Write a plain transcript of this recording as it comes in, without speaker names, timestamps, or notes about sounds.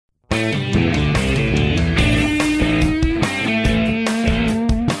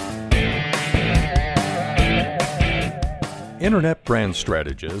Internet brand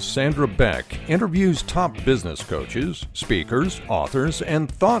strategist Sandra Beck interviews top business coaches, speakers, authors,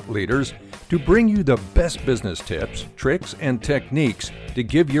 and thought leaders to bring you the best business tips, tricks, and techniques to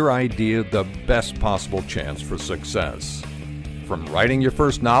give your idea the best possible chance for success. From writing your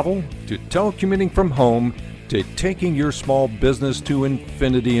first novel, to telecommuting from home, to taking your small business to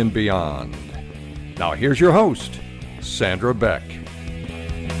infinity and beyond. Now here's your host, Sandra Beck.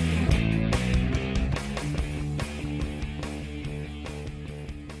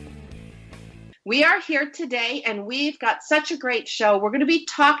 We are here today, and we've got such a great show. We're going to be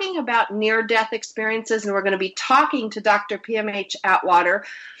talking about near-death experiences, and we're going to be talking to Dr. PMH Atwater,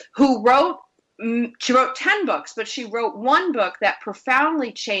 who wrote 10 books, but she wrote one book that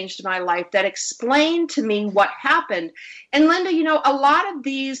profoundly changed my life, that explained to me what happened. And Linda, you know, a lot of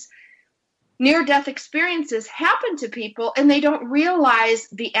these near-death experiences happen to people, and they don't realize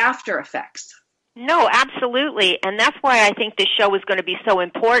the after effects. No, absolutely. And that's why I think this show is going to be so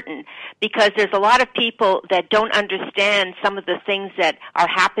important, because there's a lot of people that don't understand some of the things that are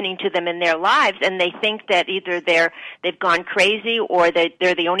happening to them in their lives, and they think that either they've gone crazy or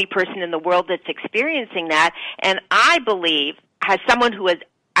they're the only person in the world that's experiencing that. And I believe, as someone who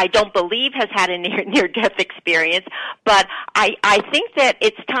I don't believe has had a near-death experience, but I think that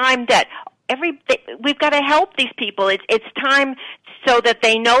it's time that we've got to help these people. It's time so that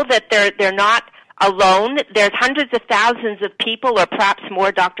they know that they're not alone. There's hundreds of thousands of people, or perhaps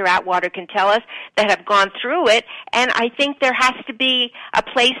more, Dr. Atwater can tell us, that have gone through it. And I think there has to be a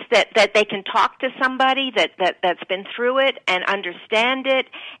place that they can talk to somebody that's been through it and understand it.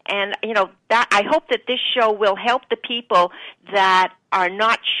 And, you know, that I hope that this show will help the people that are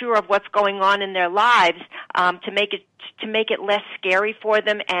not sure of what's going on in their lives to make it less scary for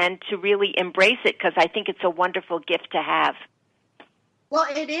them and to really embrace it, because I think it's a wonderful gift to have. Well,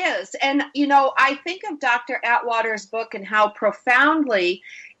 it is. And, you know, I think of Dr. Atwater's book and how profoundly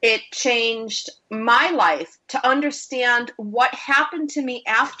it changed my life to understand what happened to me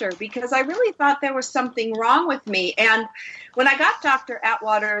after, because I really thought there was something wrong with me. And when I got Dr.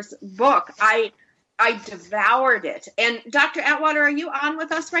 Atwater's book, I devoured it. And Dr. Atwater, are you on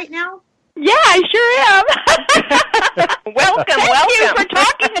with us right now? Yeah, I sure am. Welcome. Thank you for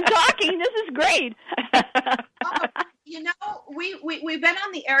talking and talking. This is great. You know, we've been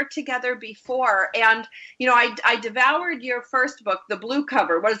on the air together before, and, you know, I devoured your first book, the blue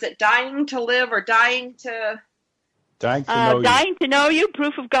cover. What is it, Dying to Live or Dying to... Dying to Know You. Dying to Know You,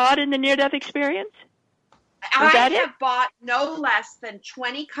 Proof of God in the Near-Death Experience? I have bought no less than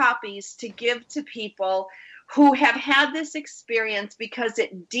 20 copies to give to people who have had this experience, because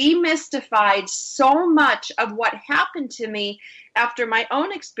it demystified so much of what happened to me after my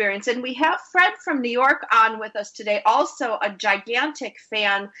own experience. And we have Fred from New York on with us today, also a gigantic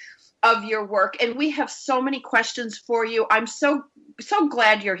fan of your work. And we have so many questions for you. I'm so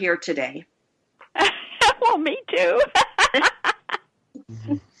glad you're here today. Well, me too.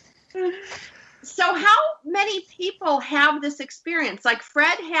 So how many people have this experience? Like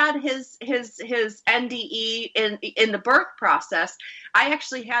Fred had his NDE in the birth process. I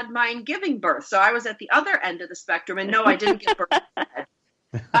actually had mine giving birth, so I was at the other end of the spectrum. And no, I didn't give birth.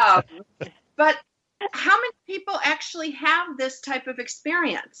 But how many people actually have this type of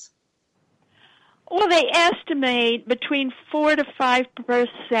experience? Well, they estimate between 4 to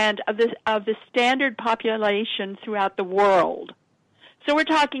 5% of the standard population throughout the world. So we're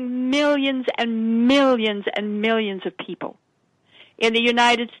talking millions and millions and millions of people. In the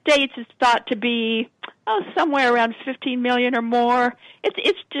United States, it's thought to be somewhere around 15 million or more.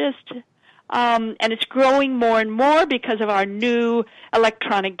 It's just, and it's growing more and more because of our new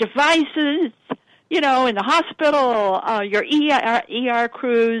electronic devices. You know, in the hospital, your ER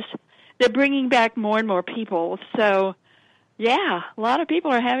crews, they're bringing back more and more people. So, yeah, a lot of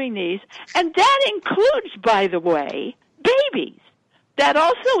people are having these. And that includes, by the way, babies. That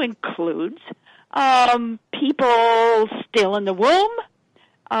also includes people still in the womb.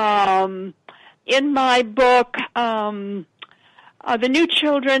 In my book, The New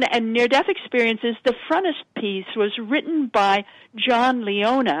Children and Near-Death Experiences, the frontispiece was written by John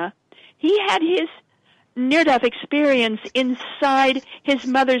Leona. He had his near-death experience inside his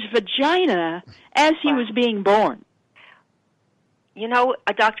mother's vagina as he was being born. You know,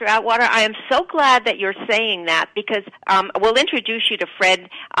 Dr. Atwater, I am so glad that you're saying that, because we'll introduce you to Fred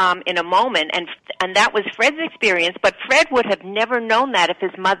in a moment, and that was Fred's experience. But Fred would have never known that if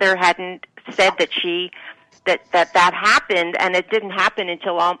his mother hadn't said that happened, and it didn't happen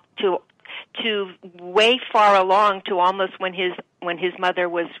until to way far along, to almost when his mother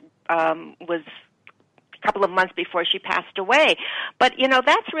was couple of months before she passed away. But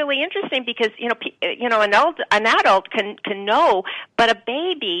that's really interesting because an adult can know, but a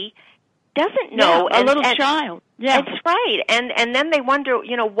baby doesn't know. A little child. Yeah, that's right. And then they wonder,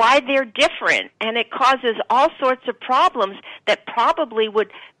 why they're different, and it causes all sorts of problems that probably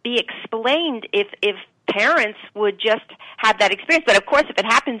would be explained if parents would just have that experience. But of course, if it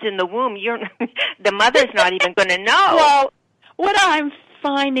happens in the womb, the mother's not even going to know. Well, what I'm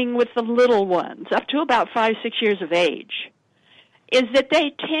finding with the little ones, up to about 5, 6 years of age, is that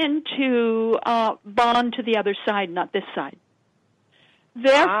they tend to bond to the other side, not this side.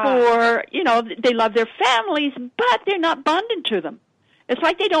 Therefore, they love their families, but they're not bonded to them. It's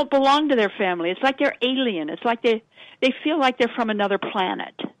like they don't belong to their family. It's like they're alien. It's like they feel like they're from another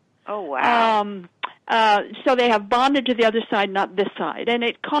planet. Oh, wow. So they have bonded to the other side, not this side. And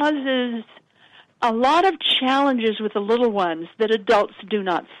it causes a lot of challenges with the little ones that adults do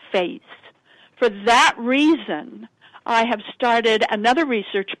not face. For that reason, I have started another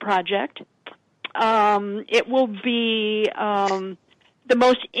research project. It will be the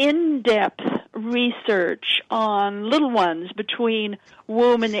most in-depth research on little ones between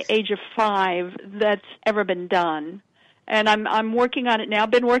womb and the age of 5 that's ever been done. And I'm working on it now.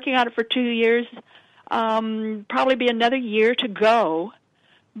 I've been working on it for 2 years. Probably be another year to go.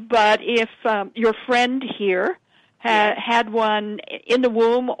 But if your friend here had one in the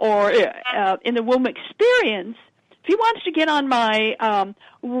womb or in the womb experience, if he wants to get on my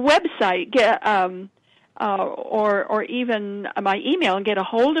website, or even my email and get a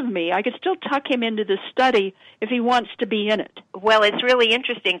hold of me, I could still tuck him into the study if he wants to be in it. Well, it's really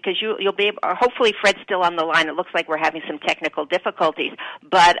interesting because you'll be able, hopefully Fred's still on the line. It looks like we're having some technical difficulties,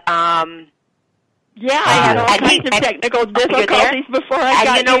 but yeah, I had all kinds of technical difficulties before I got you.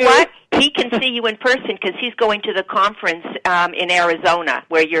 And you know what? He can see you in person because he's going to the conference in Arizona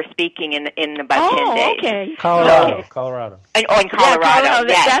where you're speaking in about 10 days. Okay. Colorado. In Colorado,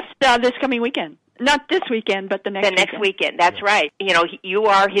 yes. That's this coming weekend. Not this weekend, but the next weekend. That's right. You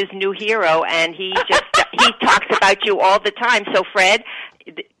are his new hero, and he just he talks about you all the time. So, Fred,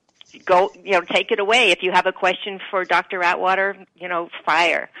 go, take it away. If you have a question for Dr. Atwater,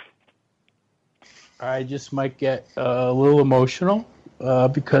 fire. I just might get a little emotional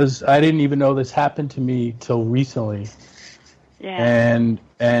because I didn't even know this happened to me till recently. Yeah.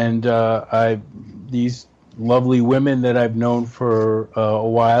 And these lovely women that I've known for a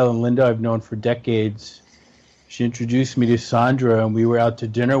while, and Linda I've known for decades, she introduced me to Sandra, and we were out to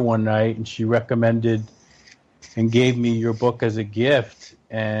dinner one night, and she recommended and gave me your book as a gift.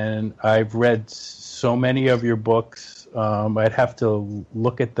 And I've read so many of your books. I'd have to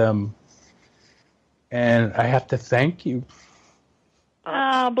look at them. And I have to thank you.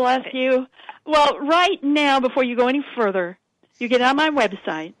 Oh, bless you. Well, right now, before you go any further, you get on my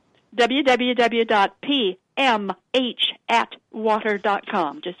website,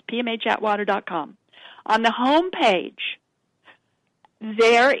 www.pmhatwater.com, just pmhatwater.com. On the home page,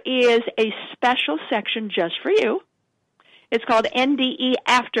 there is a special section just for you. It's called NDE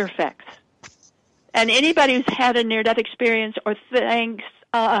After Effects. And anybody who's had a near-death experience or thinks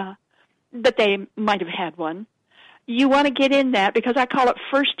that they might have had one, you want to get in that because I call it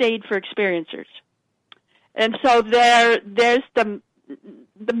first aid for experiencers. And so there's the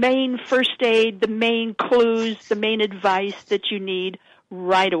main first aid, the main clues, the main advice that you need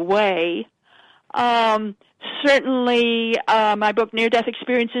right away. Certainly, my book, Near-Death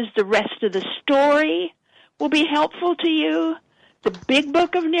Experiences, the rest of the story will be helpful to you. The big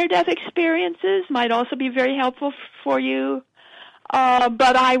book of near-death experiences might also be very helpful for you.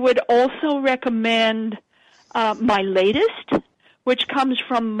 But I would also recommend my latest, which comes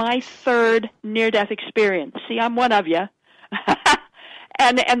from my third near-death experience. See, I'm one of you.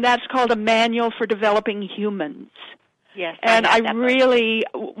 and that's called A Manual for Developing Humans. Yes. And I really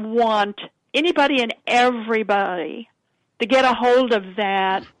want anybody and everybody to get a hold of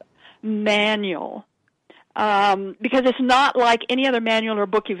that manual. Because it's not like any other manual or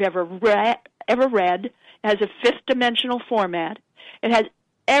book you've ever read. It has a fifth-dimensional format. It has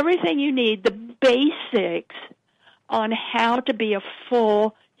everything you need, the basics on how to be a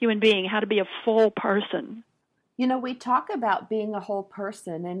full human being, how to be a full person. We talk about being a whole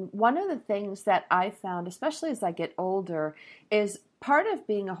person, and one of the things that I found, especially as I get older, is part of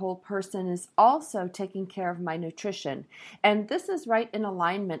being a whole person is also taking care of my nutrition. And this is right in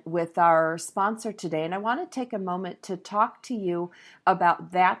alignment with our sponsor today. And I want to take a moment to talk to you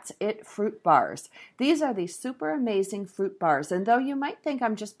about That's It fruit bars. These are these super amazing fruit bars. And though you might think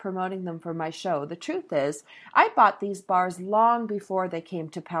I'm just promoting them for my show, the truth is I bought these bars long before they came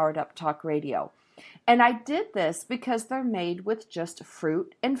to Powered Up Talk Radio. And I did this because they're made with just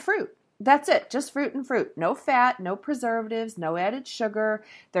fruit and fruit. That's it, just fruit and fruit. No fat, no preservatives, no added sugar.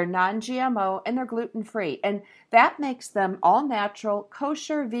 They're non-GMO and they're gluten-free. And that makes them all natural,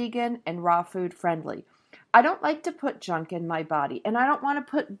 kosher, vegan, and raw food friendly. I don't like to put junk in my body, and I don't want to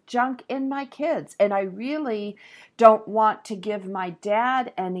put junk in my kids. And I really don't want to give my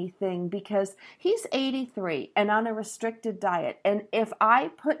dad anything because he's 83 and on a restricted diet. And if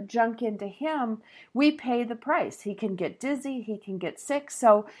I put junk into him, we pay the price. He can get dizzy, he can get sick.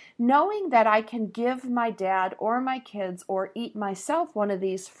 So knowing that I can give my dad or my kids or eat myself one of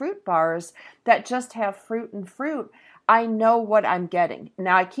these fruit bars that just have fruit and fruit, I know what I'm getting.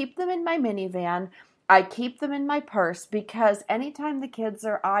 Now I keep them in my minivan. I keep them in my purse because anytime the kids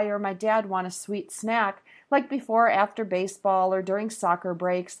or I or my dad want a sweet snack, like before or after baseball or during soccer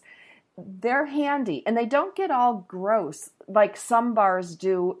breaks, they're handy and they don't get all gross like some bars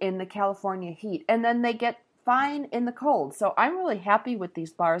do in the California heat. And then they get fine in the cold. So I'm really happy with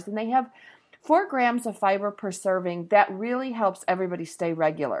these bars, and they have 4 grams of fiber per serving. That really helps everybody stay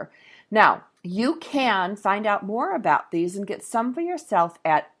regular. Now, you can find out more about these and get some for yourself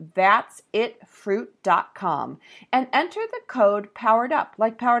at that'sitfruit.com and enter the code Powered Up,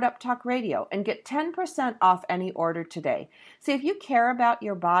 like Powered Up Talk Radio, and get 10% off any order today. See, if you care about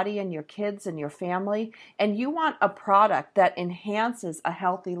your body and your kids and your family, and you want a product that enhances a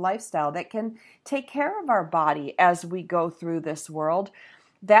healthy lifestyle that can take care of our body as we go through this world,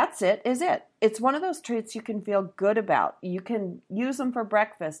 That's It is it. It's one of those treats you can feel good about. You can use them for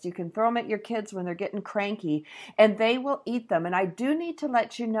breakfast. You can throw them at your kids when they're getting cranky, and they will eat them. And I do need to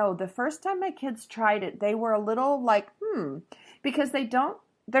let you know, the first time my kids tried it, they were a little like, because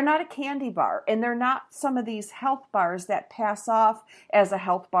they're not a candy bar, and they're not some of these health bars that pass off as a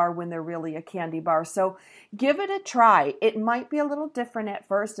health bar when they're really a candy bar. So give it a try. It might be a little different at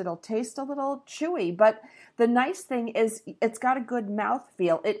first. It'll taste a little chewy, but the nice thing is it's got a good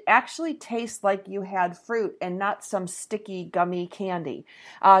mouthfeel. It actually tastes like you had fruit and not some sticky, gummy candy.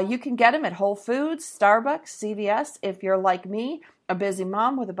 You can get them at Whole Foods, Starbucks, CVS. If you're like me, a busy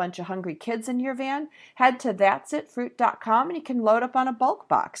mom with a bunch of hungry kids in your van, head to that'sitfruit.com and you can load up on a bulk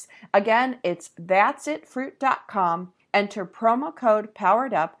box. Again, it's that'sitfruit.com. Enter promo code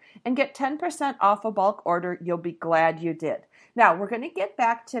POWEREDUP and get 10% off a bulk order. You'll be glad you did. Now, we're going to get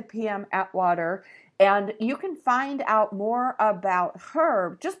back to PM Atwater, and you can find out more about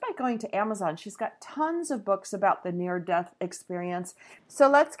her just by going to Amazon. She's got tons of books about the near-death experience. So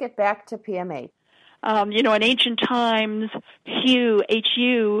let's get back to PMA. In ancient times,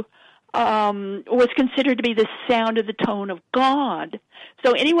 H-U, was considered to be the sound of the tone of God.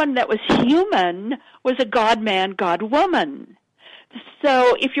 So anyone that was human was a God-man, God-woman.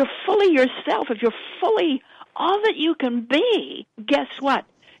 So if you're fully yourself, if you're fully all that you can be, guess what?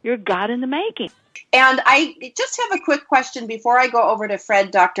 You're God in the making. And I just have a quick question before I go over to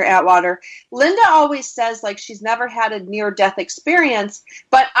Fred, Dr. Atwater. Linda always says like she's never had a near-death experience,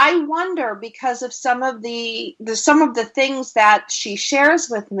 but I wonder, because of some of the things that she shares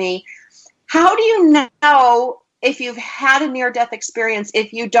with me, how do you know if you've had a near-death experience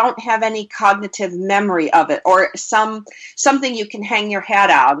if you don't have any cognitive memory of it, or something you can hang your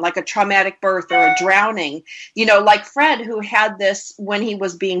hat on, like a traumatic birth or a drowning? Like Fred, who had this when he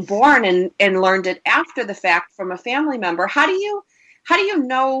was being born and learned it after the fact from a family member. How do you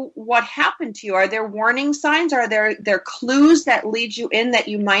know what happened to you? Are there warning signs? Are there clues that lead you in that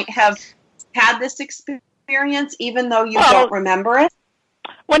you might have had this experience even though you don't remember it?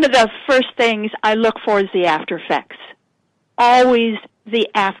 One of the first things I look for is the after effects. Always the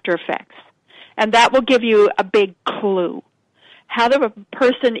after effects. And that will give you a big clue. How the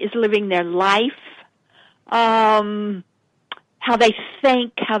person is living their life, how they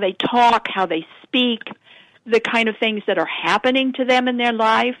think, how they talk, how they speak, the kind of things that are happening to them in their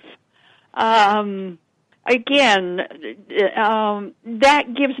life. That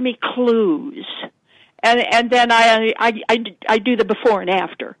gives me clues. And then I do the before and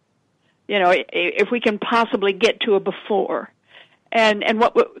after. If we can possibly get to a before, and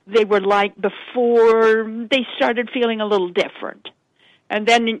what they were like before they started feeling a little different, and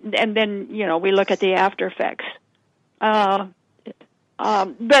then we look at the after effects. But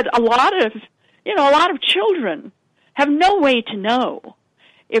a lot of children have no way to know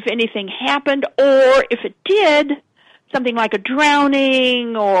if anything happened, or if it did, something like a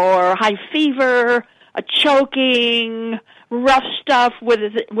drowning or high fever, a choking, rough stuff with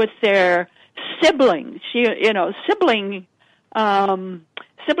their siblings. Siblings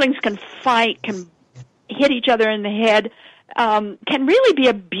can fight, can hit each other in the head, can really be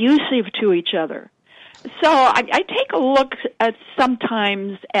abusive to each other. So I take a look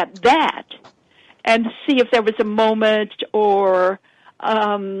sometimes at that and see if there was a moment or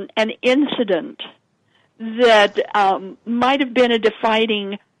an incident that might have been a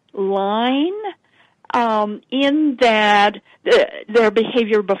defining line in that their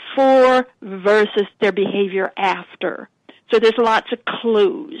behavior before versus their behavior after. So there's lots of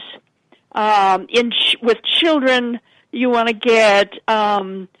clues. With children, you want to get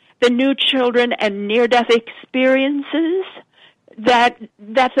the new children and near-death experiences.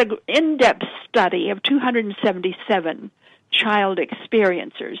 That's an in-depth study of 277 child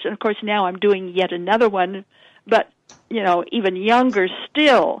experiencers. And, of course, now I'm doing yet another one, but, even younger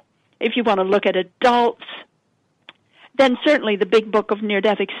still. If you want to look at adults, then certainly the big book of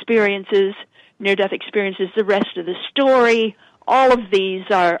near-death experiences, the rest of the story, all of these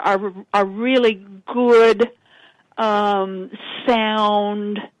are really good,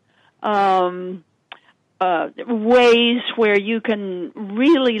 sound ways where you can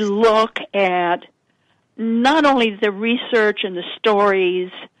really look at not only the research and the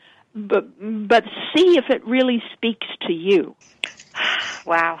stories, but see if it really speaks to you.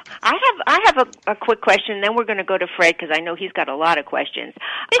 Wow. I have a quick question, and then we're going to go to Fred because I know he's got a lot of questions.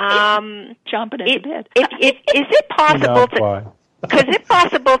 Chomping at the bit. Is it possible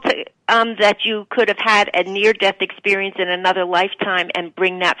that you could have had a near-death experience in another lifetime and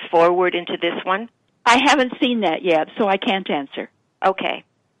bring that forward into this one? I haven't seen that yet, so I can't answer. Okay.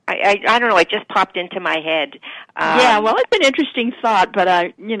 I don't know. It just popped into my head. Well, it's an interesting thought,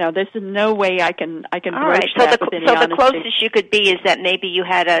 but there's no way I can broach that with any honesty. The closest you could be is that maybe you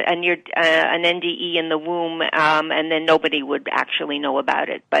had an NDE in the womb, and then nobody would actually know about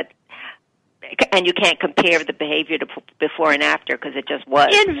it. And you can't compare the behavior to before and after because it just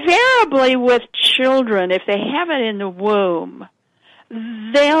was. Invariably with children, if they have it in the womb,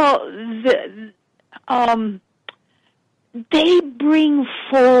 they bring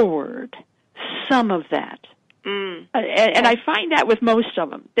forward some of that. And I find that with most of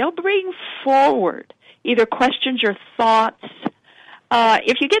them. They'll bring forward either questions or thoughts.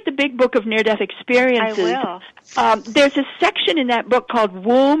 If you get the big book of near-death experiences, I will. There's a section in that book called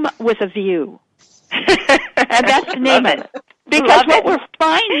Womb with a View. And that's the name of it. Because what we're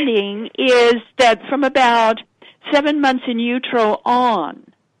finding is that from about 7 months in utero on,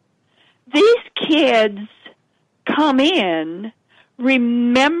 these kids come in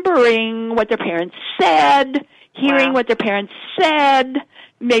remembering what their parents said, hearing what their parents said,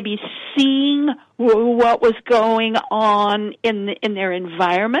 maybe seeing what was going on in their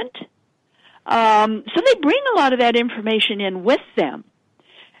environment. So they bring a lot of that information in with them.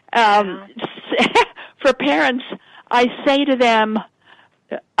 For parents, I say to them,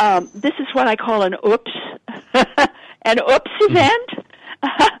 this is what I call an oops, an oops event,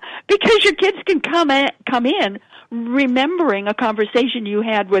 because your kids can come in remembering a conversation you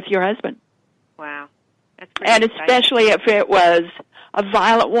had with your husband. Wow. That's and exciting. Especially if it was a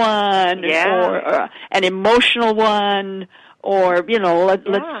violent one or an emotional one, or,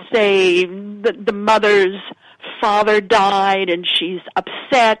 let's say the mother's father died and she's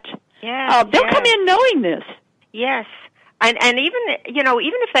upset. They'll come in knowing this. Yes. And even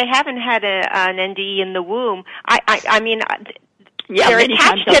if they haven't had an NDE in the womb, I mean, they're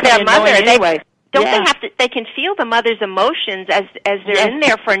attached to their mother. They have to? They can feel the mother's emotions as they're in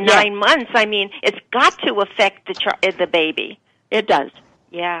there for 9 months. I mean, it's got to affect the baby. It does.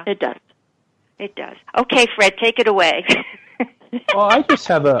 Yeah, it does. It does. Okay, Fred, take it away. Well, I just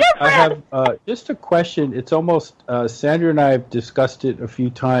have just a question. It's almost Sandra and I have discussed it a few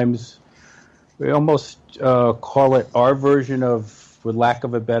times. We almost call it our version of, for lack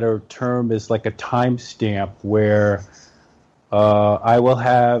of a better term, is like a timestamp where I will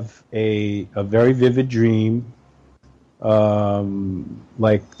have a very vivid dream.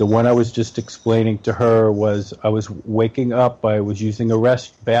 Like the one I was just explaining to her was I was waking up, I was using a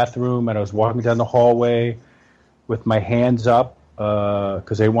bathroom, and I was walking down the hallway with my hands up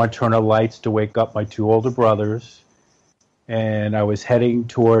because I didn't want to turn on lights to wake up my two older brothers. And I was heading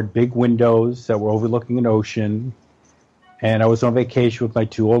toward big windows that were overlooking an ocean. And I was on vacation with my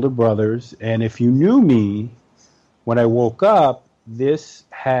two older brothers. And if you knew me, when I woke up, this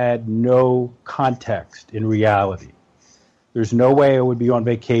had no context in reality. There's no way I would be on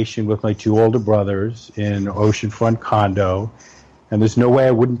vacation with my two older brothers in an oceanfront condo. And there's no way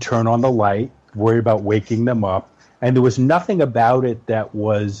I wouldn't turn on the light, worry about waking them up. And there was nothing about it that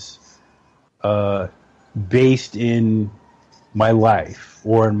was based in my life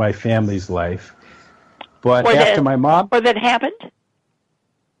or in my family's life. But after my mom... Or that happened?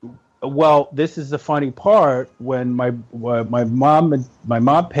 Well, this is the funny part. When my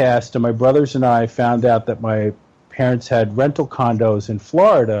mom passed, and my brothers and I found out that my parents had rental condos in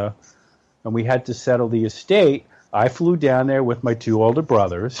Florida, and we had to settle the estate, I flew down there with my 2 older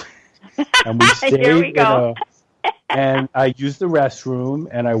brothers, and we stayed Here we go. and I used the restroom,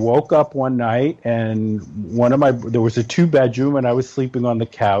 and I woke up one night, and there was a 2-bedroom, and I was sleeping on the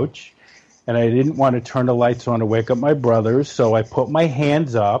couch, and I didn't want to turn the lights on to wake up my brothers, so I put my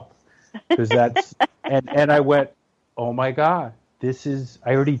hands up, because that's, and I went, oh my God, I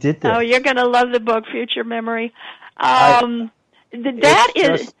already did this. Oh, you're going to love the book, Future Memory. That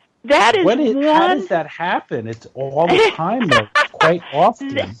is one. How does that happen? It's all the time, though. Quite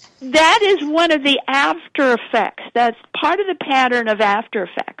often. That is one of the after effects. That's part of the pattern of after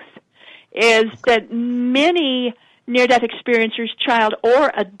effects, is that many near-death experiencers, child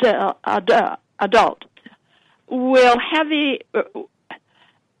or adult, will have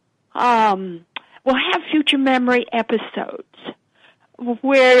future memory episodes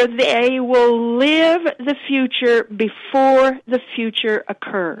where they will live the future before the future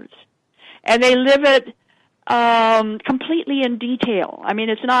occurs. And they live it completely in detail. I mean,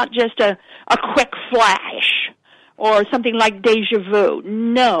 it's not just a quick flash or something like deja vu.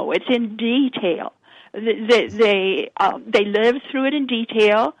 No, it's in detail. They live through it in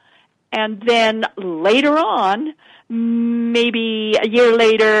detail, and then later on, maybe a year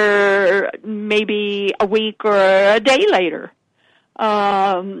later, maybe a week or a day later,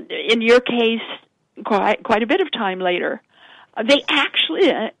 in your case, quite a bit of time later, they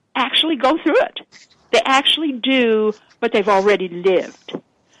actually go through it. They actually do what they've already lived.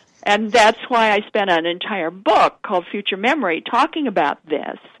 And that's why I spent an entire book called Future Memory talking about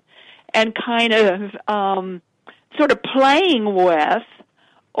this and kind of sort of playing with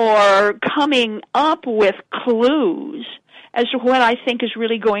or coming up with clues as to what I think is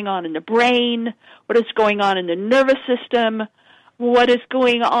really going on in the brain, what is going on in the nervous system, what is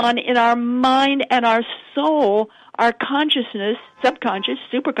going on in our mind and our soul, our consciousness, subconscious,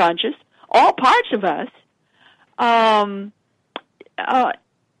 superconscious, all parts of us, as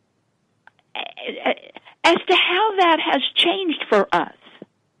to how that has changed for us,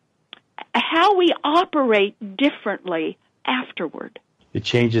 how we operate differently afterward. It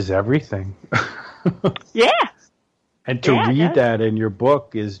changes everything. Yeah. And to read that in your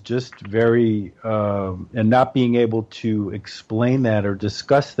book is just very, and not being able to explain that or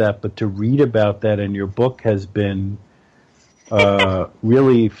discuss that, but to read about that in your book has been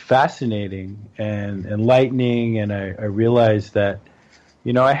really fascinating and enlightening. And I realized that,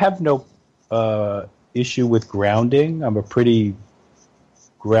 I have no issue with grounding. I'm a pretty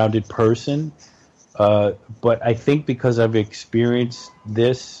grounded person. But I think because I've experienced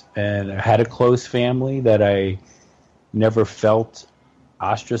this and I had a close family that I never felt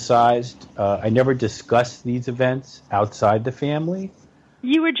ostracized. I never discussed these events outside the family.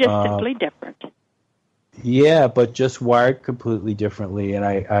 You were just simply different. Yeah, but just wired completely differently. And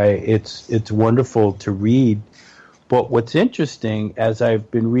it's wonderful to read. But what's interesting, as I've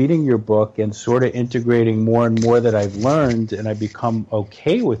been reading your book and sort of integrating more and more that I've learned and I become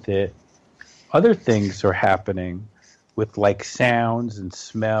okay with it, other things are happening with like sounds and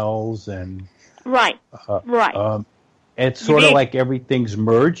smells and right. It's sort of like everything's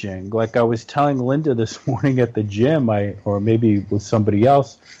merging. Like I was telling Linda this morning at the gym, or maybe with somebody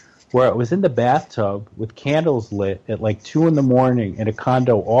else, where I was in the bathtub with candles lit at like 2 a.m. in a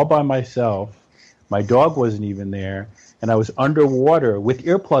condo all by myself. My dog wasn't even there, and I was underwater with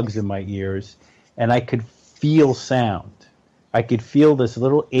earplugs in my ears, and I could feel sound. I could feel this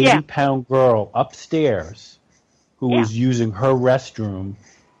little 80-pound girl upstairs who was using her restroom,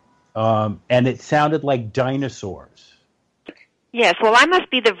 and it sounded like dinosaurs. Yes, well, I must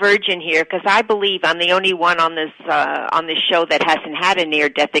be the virgin here because I believe I'm the only one on this show that hasn't had a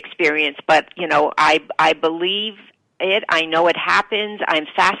near-death experience. But I believe it. I know it happens. I'm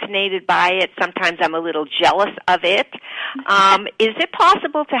fascinated by it. Sometimes I'm a little jealous of it. Is it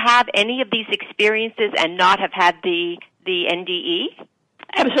possible to have any of these experiences and not have had the NDE?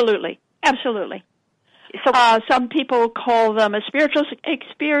 Absolutely. So some people call them a spiritual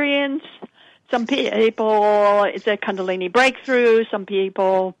experience. Some people, it's a Kundalini breakthrough. Some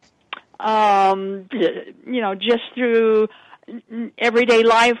people, just through everyday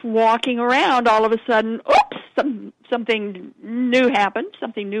life, walking around, all of a sudden, something new happens,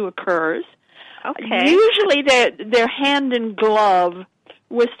 something new occurs. Okay. Usually they're hand in glove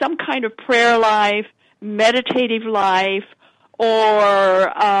with some kind of prayer life, meditative life,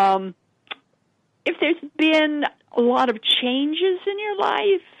 or if there's been a lot of changes in your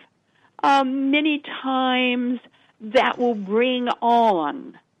life, many times that will bring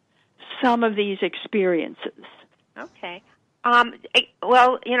on some of these experiences. Okay.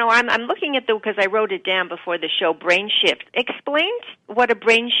 Well, I'm looking at because I wrote it down before the show, brain shift. Explain what a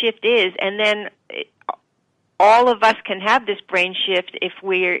brain shift is, and then all of us can have this brain shift if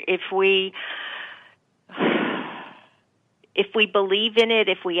we believe in it,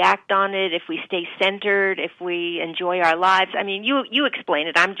 if we act on it, if we stay centered, if we enjoy our lives. I mean, you explain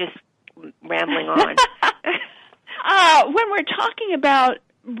it. I'm just rambling on. When we're talking about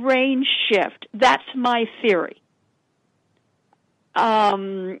brain shift, that's my theory.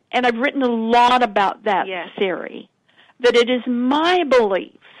 And I've written a lot about that theory, that it is my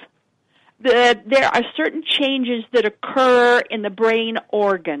belief that there are certain changes that occur in the brain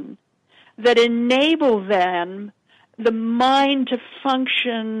organ that enable then the mind to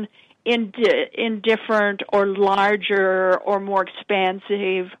function in different or larger or more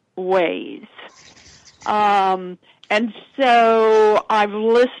expansive ways. And so I've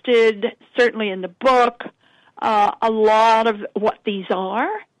listed, certainly in the book, a lot of what these are,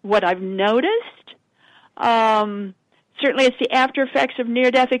 what I've noticed. Certainly it's the after effects of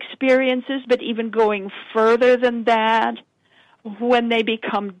near-death experiences, but even going further than that, when they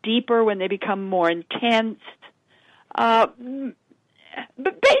become deeper, when they become more intense. But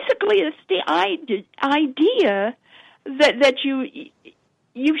basically it's the idea that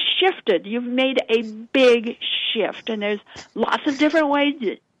you've shifted, you've made a big shift, and there's lots of different ways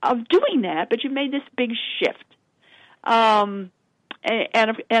of doing that, but you've made this big shift. And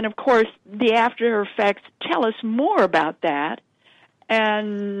of course, the after effects tell us more about that,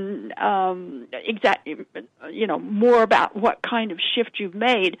 and more about what kind of shift you've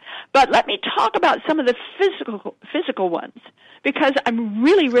made. But let me talk about some of the physical ones, because I'm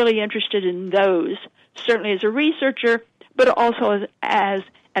really, really interested in those, certainly as a researcher, but also as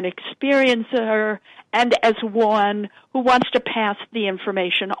an experiencer and as one who wants to pass the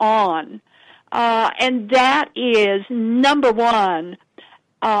information on. And that is, number one,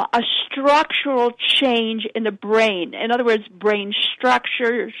 a structural change in the brain. In other words, brain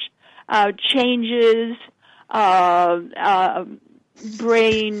structures changes,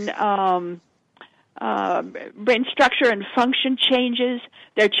 brain structure and function changes.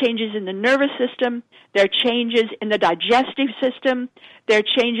 There are changes in the nervous system. There are changes in the digestive system. There are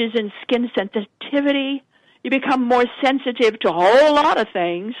changes in skin sensitivity. You become more sensitive to a whole lot of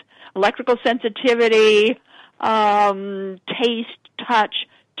things: electrical sensitivity, taste, touch,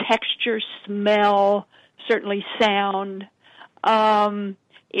 texture, smell, certainly sound.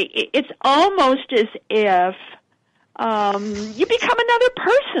 It's almost as if you become another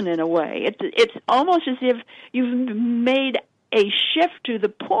person in a way. It's almost as if you've made a shift to the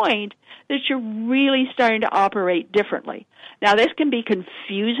point that you're really starting to operate differently. Now, this can be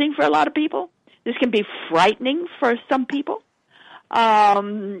confusing for a lot of people. This can be frightening for some people.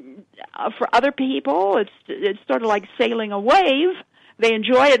 For other people, it's sort of like sailing a wave. They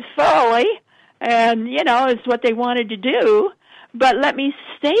enjoy it thoroughly, and, it's what they wanted to do. But let me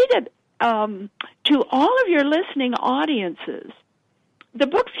say that to all of your listening audiences, the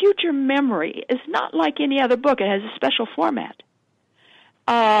book Future Memory is not like any other book. It has a special format.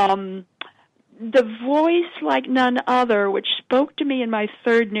 The voice like none other, which spoke to me in my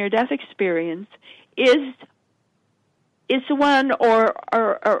third near-death experience, is the one or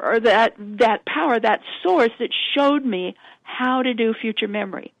that power, that source that showed me how to do future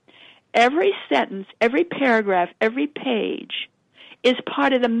memory. Every sentence, every paragraph, every page is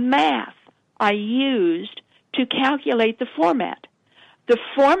part of the math I used to calculate the format. The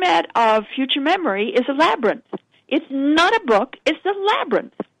format of future memory is a labyrinth. It's not a book, it's a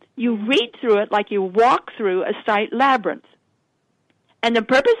labyrinth. You read through it like you walk through a sight labyrinth. And the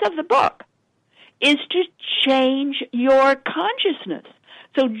purpose of the book is to change your consciousness.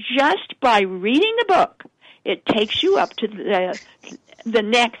 So just by reading the book, it takes you up to the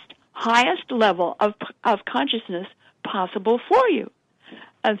next highest level of consciousness possible for you.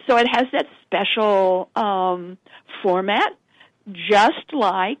 And so it has that special format, just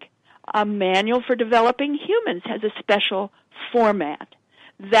like a manual for developing humans has a special format.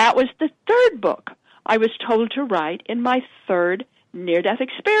 That was the third book I was told to write in my third near-death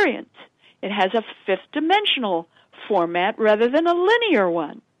experience. It has a fifth-dimensional format rather than a linear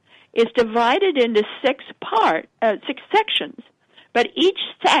one. It's divided into six sections, but each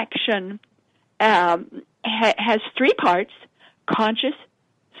section has three parts: conscious,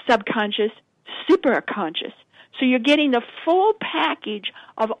 subconscious, superconscious. So you're getting the full package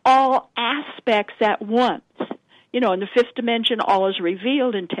of all aspects at once. In the fifth dimension, all is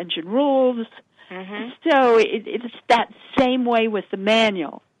revealed, intention rules. Mm-hmm. So it's that same way with the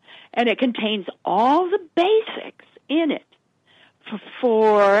manual. And it contains all the basics in it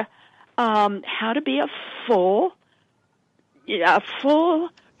for how to be a full,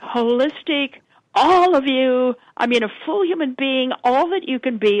 holistic, all of you, a full human being, all that you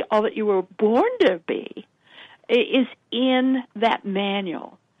can be, all that you were born to be. is in that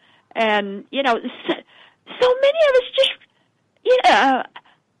manual. And, so many of us just,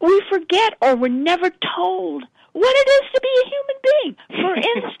 we forget or we're never told what it is to be a human being. For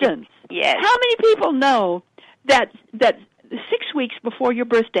instance, yes. How many people know that 6 weeks before your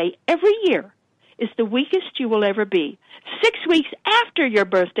birthday every year is the weakest you will ever be? 6 weeks after your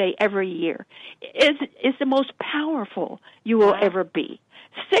birthday every year is the most powerful you will ever be.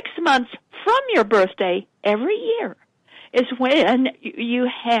 6 months from your birthday every year is when you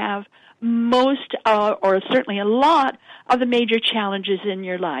have most, or certainly a lot, of the major challenges in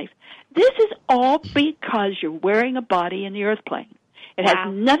your life. This is all because you're wearing a body in the earth plane. It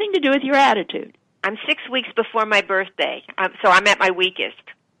has nothing to do with your attitude. I'm 6 weeks before my birthday, so I'm at my weakest.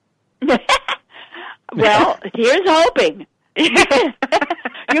 Well, here's hoping.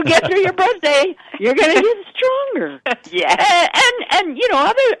 You get through your birthday, you're going to get stronger. Yeah. And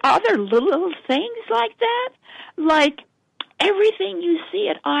other little things like that, like everything you see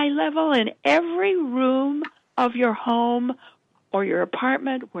at eye level in every room of your home or your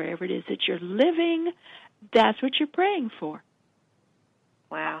apartment, wherever it is that you're living, that's what you're praying for.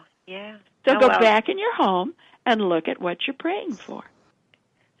 Wow. Yeah. So go back in your home and look at what you're praying for.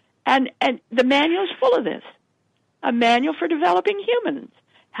 And the manual's full of this. A manual for developing humans.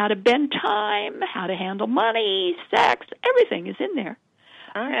 How to bend time, how to handle money, sex, everything is in there.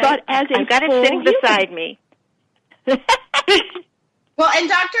 All right. But as I've got it sitting beside me. Well, and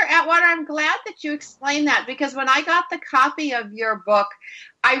Dr. Atwater, I'm glad that you explained that, because when I got the copy of your book,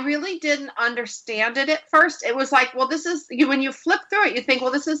 I really didn't understand it at first. It was like, well, this is, when you flip through it, you think,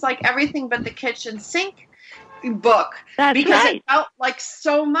 well, this is like everything but the kitchen sink book. That's because right. It felt like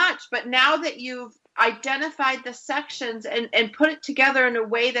so much. But now that you've identified the sections and put it together in a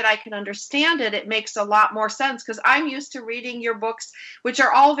way that I can understand it, it makes a lot more sense, because I'm used to reading your books, which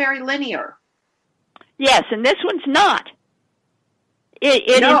are all very linear. Yes, and this one's not. It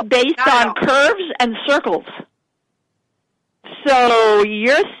is based on curves and circles. So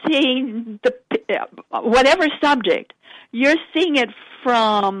you're seeing whatever subject, you're seeing it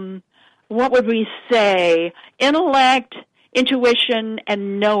from, what would we say, intellect, intuition,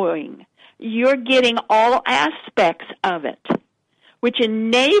 and knowing. You're getting all aspects of it, which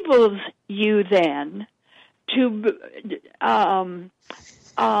enables you then to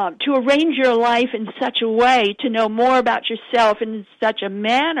arrange your life in such a way to know more about yourself in such a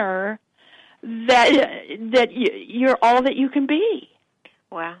manner that you're all that you can be.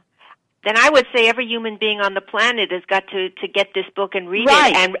 Wow. Then I would say every human being on the planet has got to get this book and read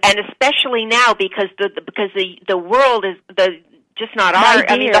it, and especially now because the world is just not our.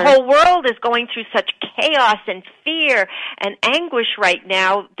 I mean, the whole world is going through such chaos and fear and anguish right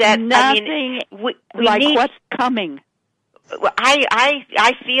now that nothing we like need, what's coming.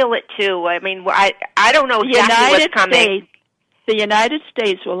 I feel it too. I mean, I don't know exactly what's coming. The United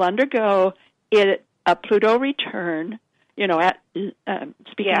States will undergo a Pluto return.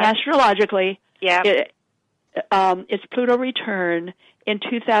 Speaking astrologically, it's Pluto return in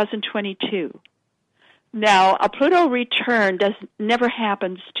 2022. Now, a Pluto return never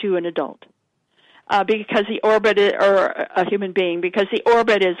happens to an adult because the orbit or a human being, because the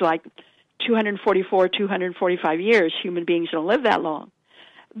orbit is like 245 years. Human beings don't live that long,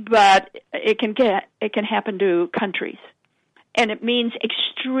 but it can happen to countries, and it means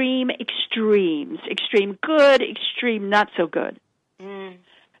extreme extremes: extreme good, extreme not so good.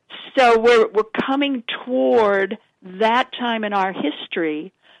 So we're coming toward that time in our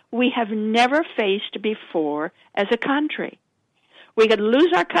history we have never faced before as a country. We could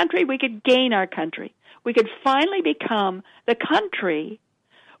lose our country, we could gain our country. We could finally become the country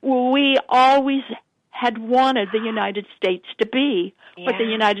we always had wanted the United States to be, what the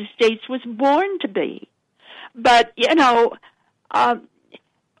United States was born to be. But, but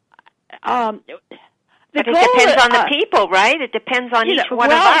it depends on the people, right? It depends on each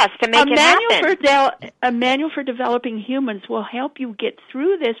one of us to make it happen. A manual for developing humans will help you get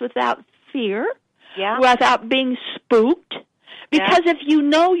through this without fear, without being spooked. Because if you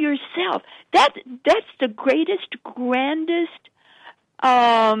know yourself, that's the greatest, grandest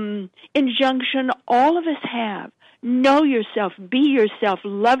injunction all of us have. Know yourself, be yourself,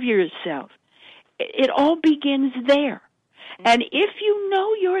 love yourself. It all begins there. And if you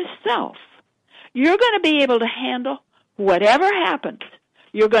know yourself, you're going to be able to handle whatever happens.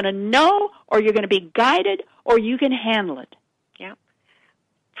 You're going to know, or you're going to be guided, or you can handle it. Yeah.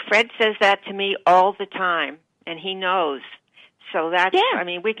 Fred says that to me all the time, and he knows. So that's, I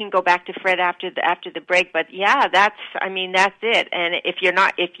mean, we can go back to Fred after the break, but that's it. And if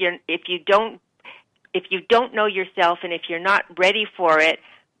you don't know yourself, and if you're not ready for it,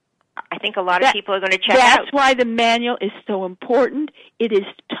 I think a lot of people are going to check out. That's why the manual is so important. It is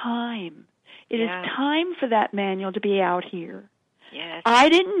time. It is time for that manual to be out here. Yes. I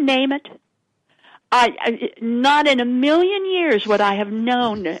didn't name it. Not in a million years would I have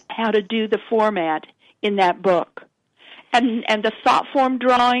known how to do the format in that book. And the thought form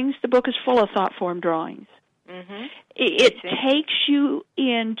drawings, the book is full of thought form drawings. Mm-hmm. It takes you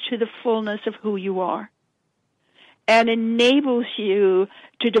into the fullness of who you are and enables you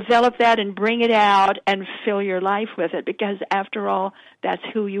to develop that and bring it out and fill your life with it, because after all, that's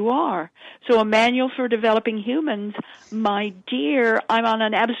who you are. So a manual for developing humans, my dear, I'm on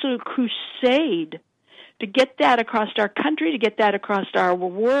an absolute crusade to get that across our country, to get that across our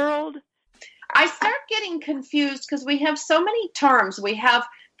world. I start getting confused because we have so many terms. We have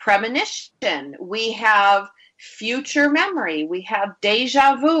premonition, we have future memory, we have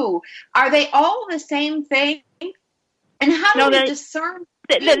deja vu. Are they all the same thing? And how do we discern?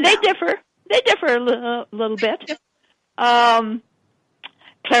 They differ. They differ a little bit.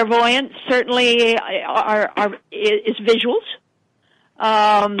 Clairvoyance certainly is visuals.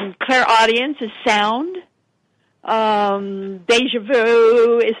 Clairaudience is sound. Deja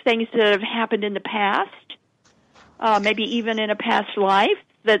vu is things that have happened in the past, maybe even in a past life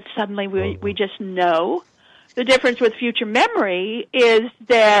that suddenly we just know. The difference with future memory is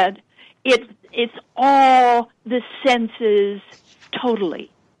that it's all the senses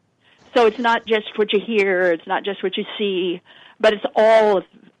totally. So it's not just what you hear, it's not just what you see, but it's all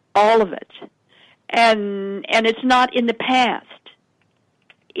of it. And it's not in the past.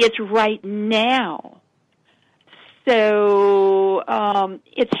 It's right now. So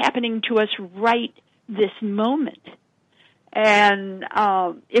it's happening to us right this moment. And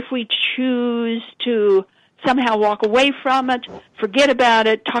if we choose to somehow walk away from it, forget about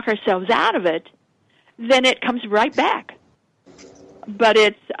it, talk ourselves out of it, then it comes right back. But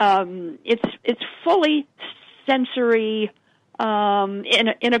it's fully sensory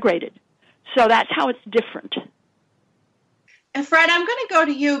integrated. So that's how it's different. And Fred, I'm going to go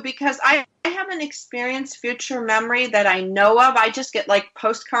to you because I haven't experienced future memory that I know of. I just get like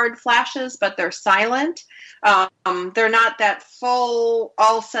postcard flashes, but they're silent. They're not that full,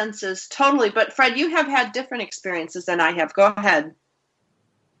 all senses totally. But Fred, you have had different experiences than I have. Go ahead.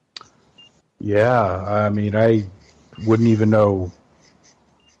 Yeah, I mean, I wouldn't even know,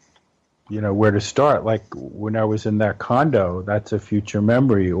 where to start. Like when I was in that condo, that's a future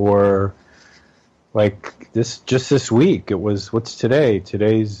memory. Or like this week, it was, what's today?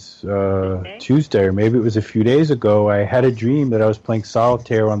 Today's Tuesday, or maybe it was a few days ago. I had a dream that I was playing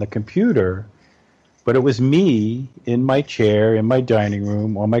solitaire on the computer, but it was me in my chair in my dining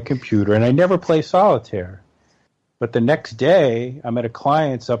room on my computer, and I never play solitaire. But the next day, I'm at a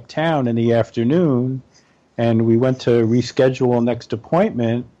client's uptown in the afternoon, and we went to reschedule a next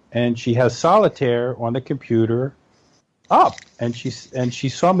appointment, and she has solitaire on the computer up, and she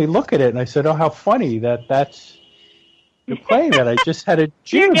saw me look at it, and I said, "Oh, how funny that's you're playing that." I just had a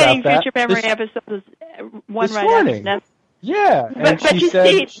dream about that. You're getting future memory episodes one this right morning. after. Yeah, but you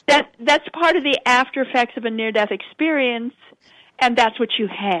see, that's part of the after effects of a near-death experience, and that's what you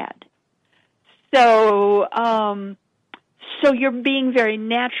had. So, so you're being very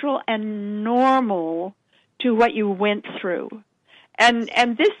natural and normal to what you went through, and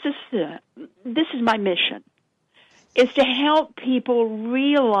this is my mission, is to help people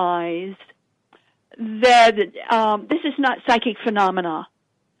realize that this is not psychic phenomena.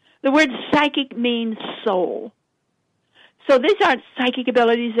 The word psychic means soul. So these aren't psychic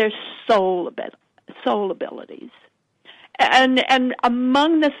abilities, they're soul abilities. And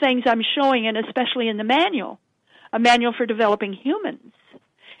among the things I'm showing, and especially in the manual, a manual for developing humans,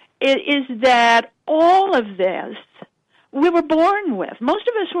 it is that all of this we were born with. Most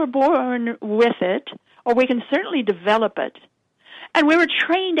of us were born with it, or we can certainly develop it. And we were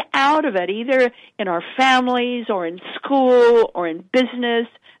trained out of it, either in our families or in school or in business.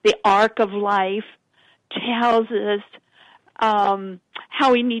 The arc of life tells us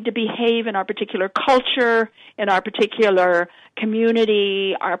how we need to behave in our particular culture, in our particular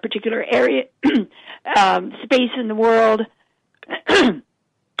community, our particular area, space in the world, and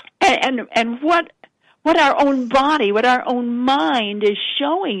what our own body, what our own mind is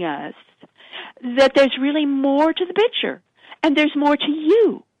showing us, that there's really more to the picture, and there's more to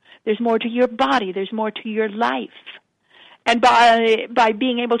you. There's more to your body. There's more to your life. And by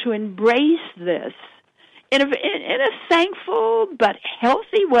being able to embrace this in a thankful but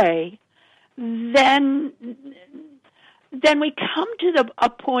healthy way, then we come to a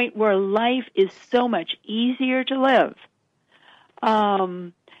point where life is so much easier to live.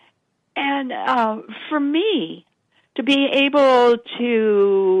 And for me, to be able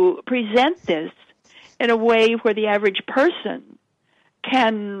to present this in a way where the average person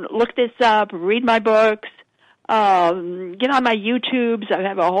can look this up, read my books, get on my YouTubes. I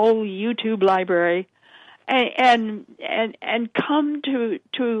have a whole YouTube library, and come to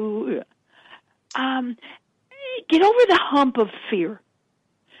get over the hump of fear,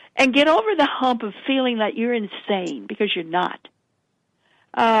 and get over the hump of feeling that you're insane because you're not.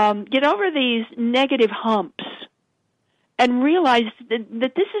 Get over these negative humps and realize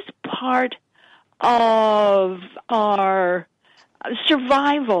that this is part of our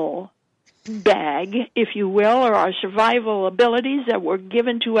survival bag, if you will, or our survival abilities that were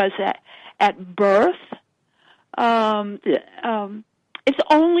given to us at birth. It's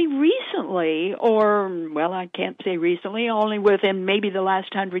only recently, I can't say recently, only within maybe the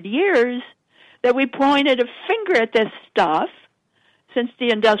last 100 years, that we pointed a finger at this stuff since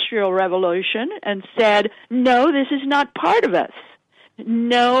the Industrial Revolution and said, no, this is not part of us.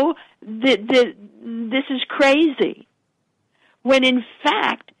 No, this is crazy. When in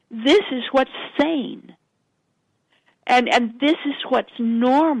fact, this is what's sane. And this is what's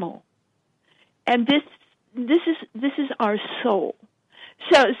normal. And this is our soul.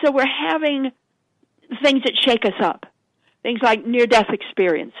 So we're having things that shake us up. Things like near-death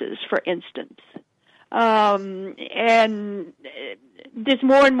experiences, for instance. And there's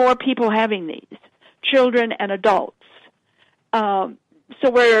more and more people having these, children and adults. So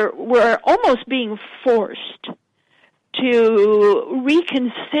we're almost being forced to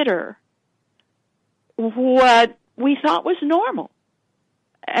reconsider what we thought was normal.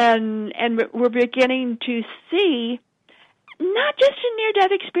 And we're beginning to see not just in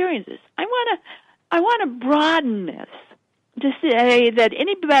near-death experiences. I want to broaden this to say that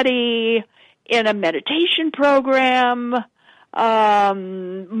anybody in a meditation program,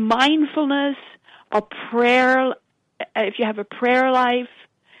 mindfulness, a prayer, if you have a prayer life,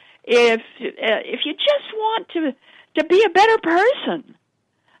 if you just want to be a better person,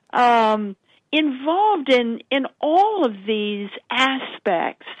 involved in all of these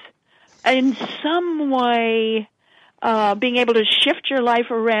aspects in some way, being able to shift your life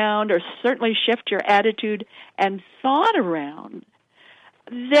around or certainly shift your attitude and thought around,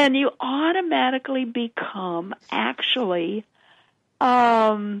 then you automatically become actually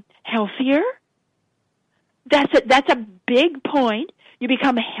healthier. That's a big point. You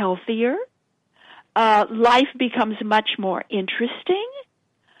become healthier. Life becomes much more interesting.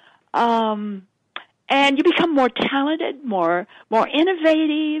 And you become more talented, more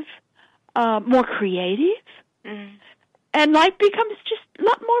innovative, more creative. Mm. And life becomes just a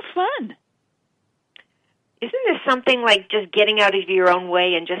lot more fun. Isn't there something like just getting out of your own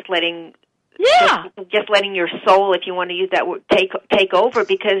way and just letting just letting your soul, if you want to use that word, take over,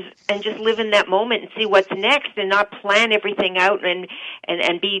 and just live in that moment and see what's next, and not plan everything out and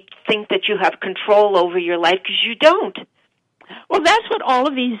think that you have control over your life, because you don't. Well, that's what all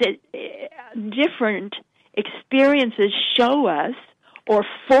of these different experiences show us, or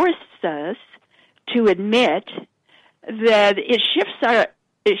force us to admit that it shifts us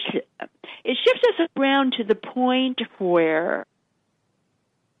around to the point where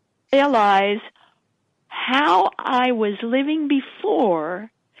I realize how I was living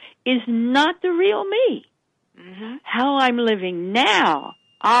before is not the real me. Mm-hmm. How I'm living now,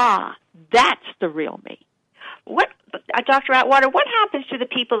 that's the real me. What, Dr. Atwater, what happens to the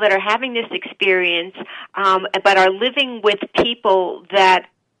people that are having this experience but are living with people that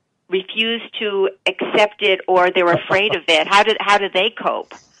refuse to accept it, or they're afraid of it? How do they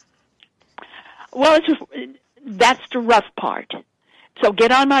cope? Well, that's the rough part. So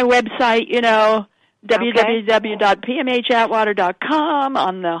get on my website, www.pmhatwater.com.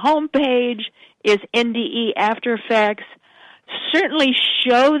 On the homepage is NDE After Effects. Certainly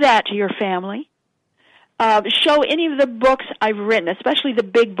show that to your family. Show any of the books I've written, especially the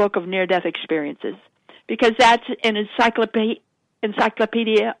big book of near-death experiences, because that's an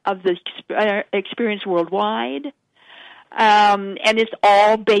encyclopedia of the experience worldwide. And it's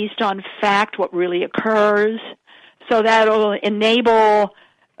all based on fact, what really occurs. So that'll enable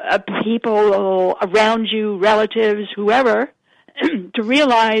people around you, relatives, whoever, to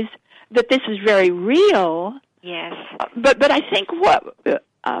realize that this is very real. Yes. But I think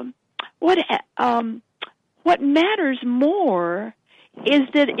what matters more is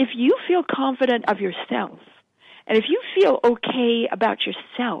that if you feel confident of yourself, and if you feel okay about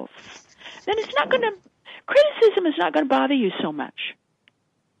yourself, then criticism is not going to bother you so much.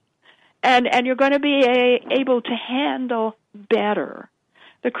 And you're going to be able to handle better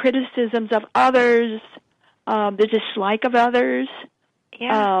the criticisms of others, the dislike of others.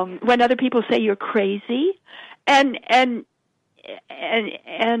 Yeah. When other people say you're crazy, And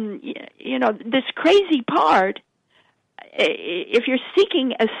you know, this crazy part, if you're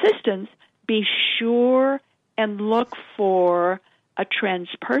seeking assistance, be sure and look for a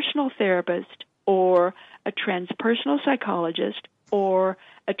transpersonal therapist or a transpersonal psychologist or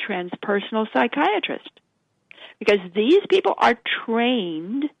a transpersonal psychiatrist. Because these people are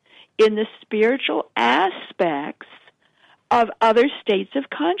trained in the spiritual aspects of other states of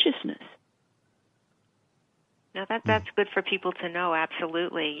consciousness. Now that's good for people to know.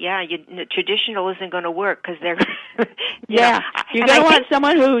 Absolutely, yeah. Traditional isn't going to work because they're. You're going to want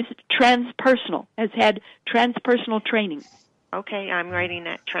someone who's transpersonal, has had transpersonal training. Okay, I'm writing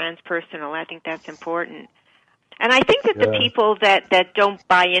that, transpersonal. I think that's important. And I think that the people that don't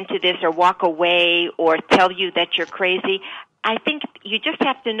buy into this or walk away or tell you that you're crazy, I think you just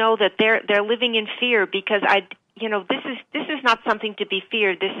have to know that they're living in fear, because this is not something to be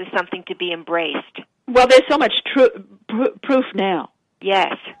feared. This is something to be embraced. Well, there's so much proof now.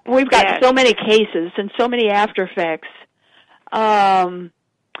 Yes. We've got so many cases and so many after effects that,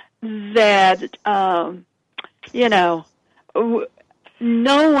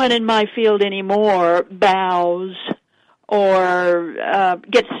 no one in my field anymore bows or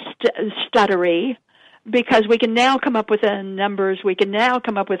gets stuttery, because we can now come up with the numbers, we can now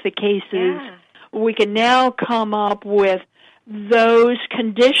come up with the cases, we can now come up with those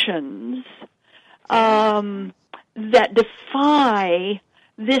conditions that defy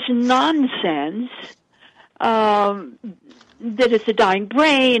this nonsense that it's a dying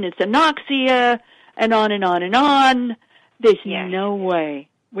brain, it's anoxia, and on and on and on. There's no way.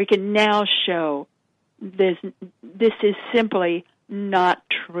 We can now show this is simply not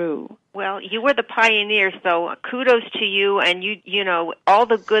true. Well, you were the pioneer, so kudos to you, and you know all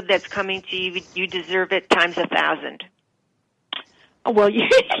the good that's coming to you. You deserve it times 1,000. Oh, well, you're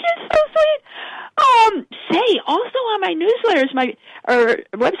so sweet. Say also on my newsletter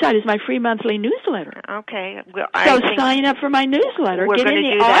website is my free monthly newsletter. Okay. Well, sign up for my newsletter. We're get in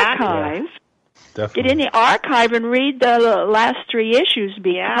the archive. Yeah, get in the archive and read the last 3 issues,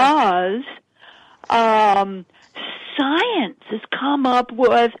 because science has come up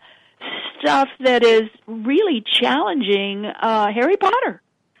with stuff that is really challenging Harry Potter.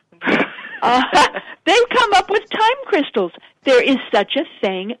 They've come up with time crystals. There is such a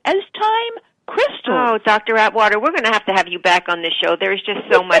thing as time crystals. Oh, Dr. Atwater, we're going to have you back on this show. There is just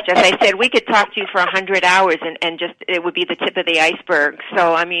so much. As I said, we could talk to you for 100 hours, and just it would be the tip of the iceberg.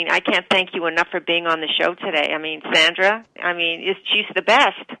 So, I mean, I can't thank you enough for being on the show today. I mean, Sandra, she's the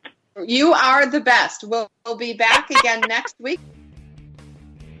best. You are the best. We'll be back again next week.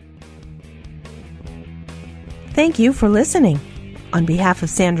 Thank you for listening. On behalf of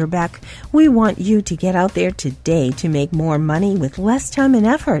Sandra Beck, we want you to get out there today to make more money with less time and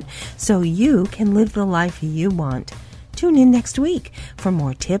effort, so you can live the life you want. Tune in next week for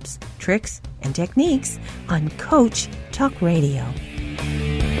more tips, tricks, and techniques on Coach Talk Radio.